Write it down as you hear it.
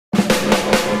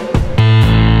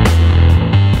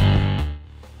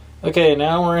Okay,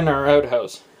 now we're in our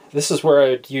outhouse. This is where I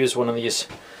would use one of these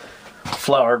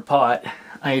flowered pot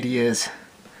ideas.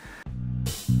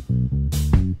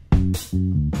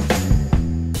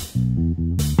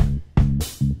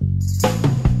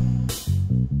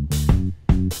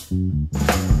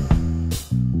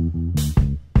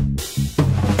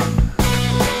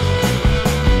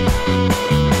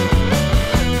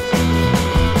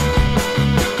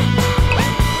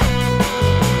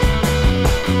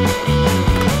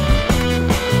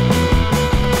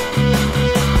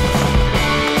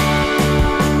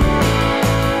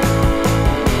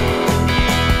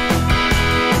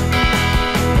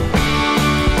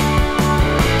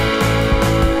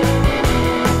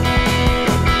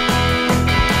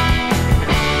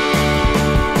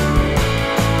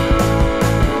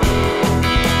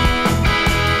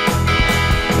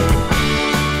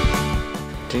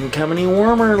 Didn't come any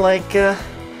warmer like that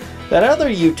other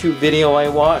YouTube video I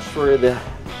watched where the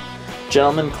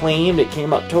gentleman claimed it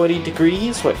came up 20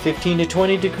 degrees, what, 15 to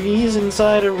 20 degrees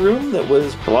inside a room that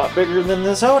was a lot bigger than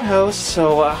this outhouse.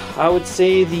 So I would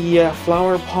say the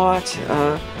flower pot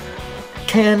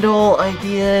candle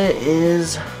idea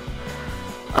is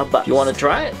a bust. If you want to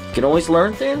try it, you can always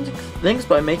learn things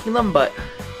by making them, but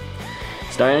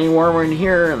it's not any warmer in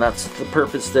here, and that's the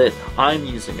purpose that I'm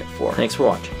using it for. Thanks for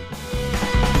watching.